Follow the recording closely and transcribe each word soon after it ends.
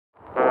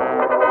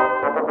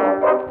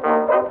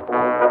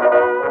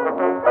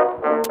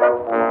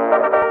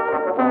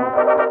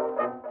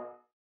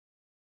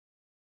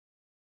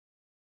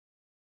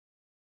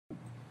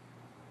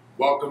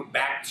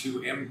back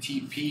to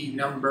MTP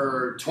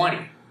number 20.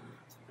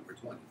 Number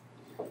 20.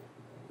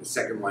 The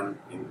second one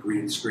in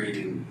green screen,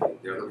 and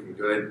they're looking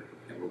good,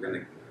 and we're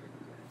going to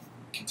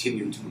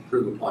continue to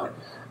improve upon it.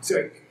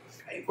 So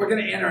we're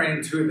going to enter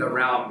into the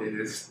realm that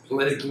is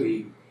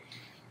politically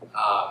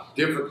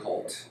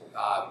difficult,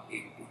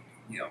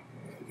 you know,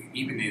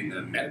 even in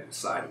the medical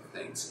side of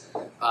things.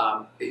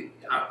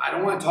 I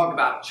don't want to talk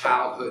about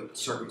childhood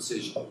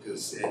circumcision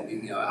because,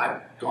 you know,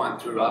 I've gone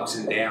through ups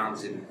and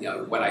downs, and you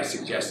know what I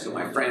suggest to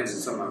my friends,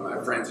 and some of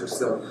my friends are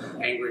still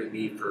angry at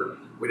me for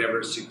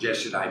whatever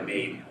suggestion I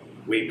made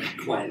way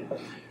back when.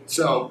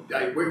 So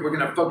we're going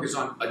to focus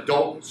on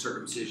adult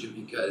circumcision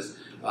because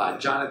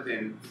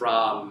Jonathan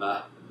from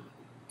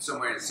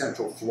somewhere in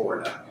Central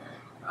Florida,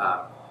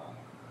 I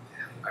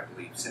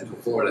believe Central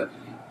Florida,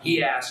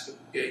 he asked,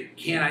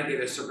 can I get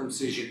a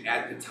circumcision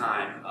at the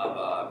time of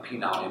a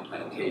penile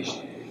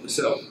implantation?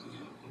 So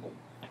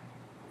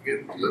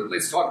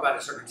let's talk about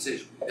a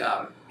circumcision.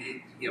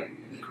 You know,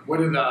 what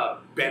are the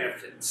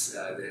benefits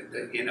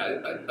in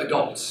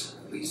adults?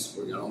 At least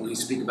we're going to only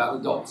speak about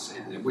adults.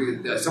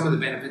 And some of the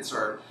benefits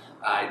are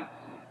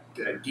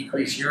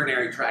decreased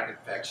urinary tract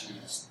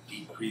infections,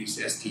 decreased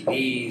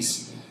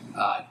STDs,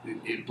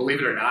 believe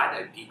it or not,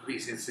 a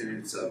decreased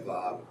incidence of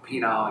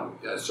penile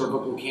and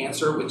cervical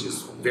cancer, which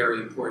is very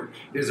important.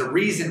 There's a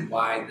reason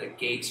why the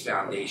Gates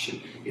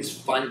Foundation is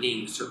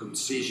funding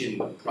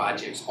circumcision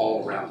projects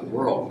all around the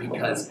world,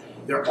 because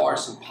there are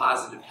some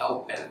positive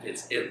health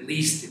benefits, at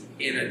least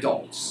in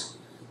adults.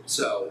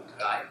 So,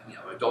 you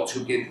know, adults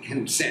who get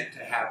consent to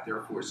have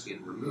their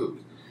foreskin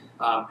removed.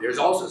 There's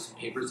also some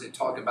papers that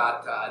talk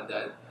about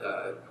the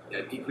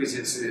decreased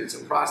incidence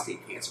of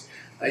prostate cancer.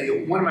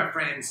 One of my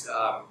friends,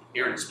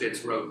 Aaron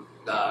Spitz, wrote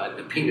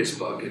the Penis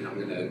book, and I'm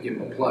going to give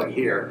him a plug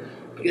here,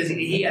 because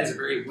he has a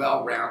very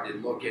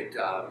well-rounded look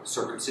at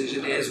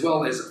circumcision, as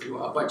well as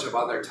a bunch of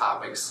other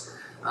topics.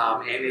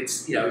 And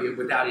it's, you know,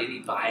 without any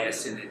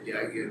bias, and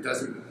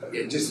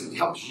it just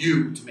helps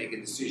you to make a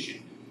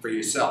decision for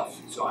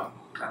yourself. So I'm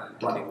kind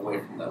of running away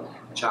from the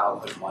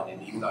childhood one,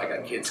 and even though I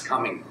got kids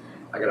coming,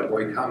 I got a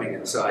boy coming,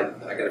 and so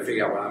I got to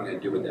figure out what I'm going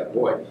to do with that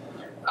boy.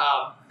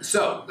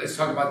 So let's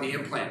talk about the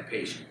implant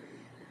patient.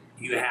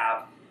 You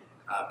have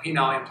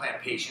penile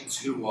implant patients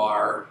who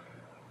are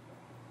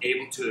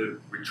able to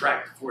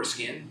retract the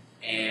foreskin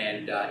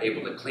and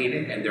able to clean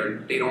it, and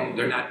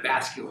they're not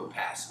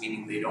vasculopaths,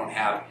 meaning they don't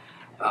have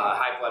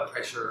high blood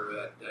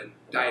pressure,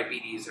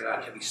 diabetes, they're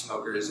not heavy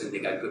smokers, and they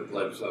got good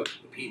blood flow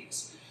to the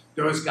penis.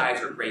 Those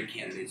guys are great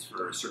candidates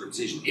for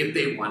circumcision if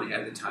they want it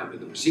at the time of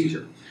the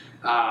procedure.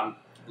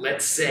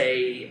 Let's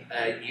say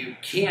you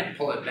can't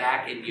pull it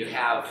back and you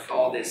have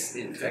all this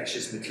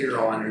infectious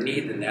material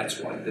underneath, and that's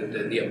what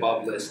the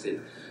above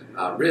listed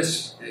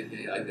risks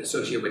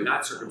associated with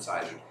not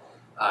circumcising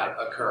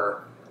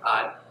occur.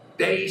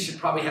 They should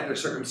probably have their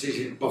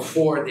circumcision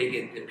before they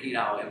get the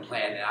penile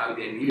implant out,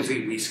 and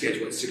usually we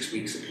schedule it 6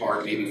 weeks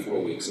apart, maybe 4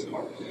 weeks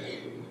apart.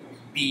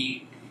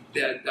 The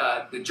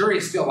jury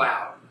is still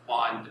out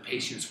on the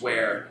patients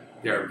where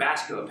they're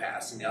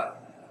vasculopaths. And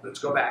let's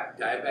go back.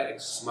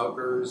 Diabetics,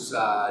 smokers,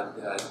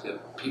 the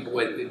people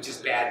with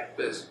just bad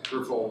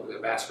peripheral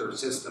vascular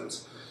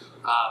systems,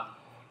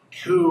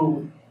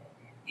 who,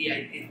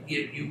 yeah,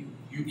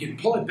 you can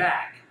pull it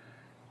back.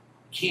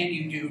 Can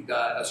you do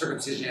a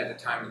circumcision at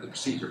the time of the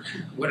procedure?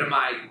 One of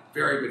my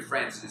very good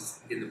friends is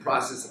in the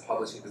process of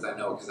publishing,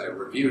 because I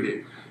reviewed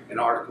it, an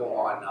article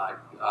on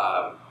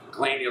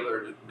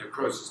glandular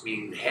necrosis,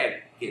 meaning the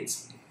head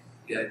gets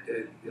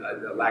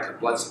the lack of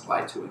blood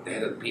supply to it, the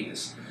head of the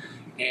penis.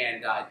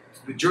 And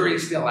the jury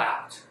is still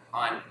out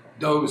on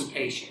those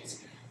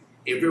patients.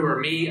 If it were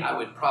me, I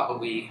would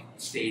probably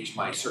stage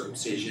my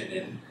circumcision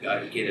and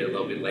get it a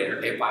little bit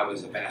later if I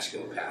was a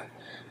vasculopath.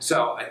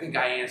 So I think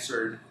I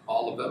answered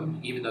all of them,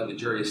 even though the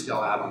jury is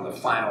still out on the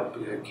final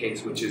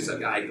case, which is a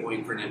guy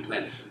going for an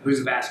implant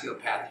who's a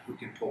vasculopath who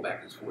can pull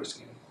back his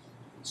foreskin.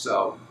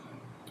 So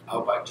I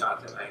hope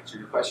Jonathan, I answered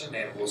your question,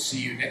 and we'll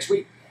see you next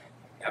week.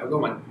 Have a good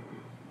one.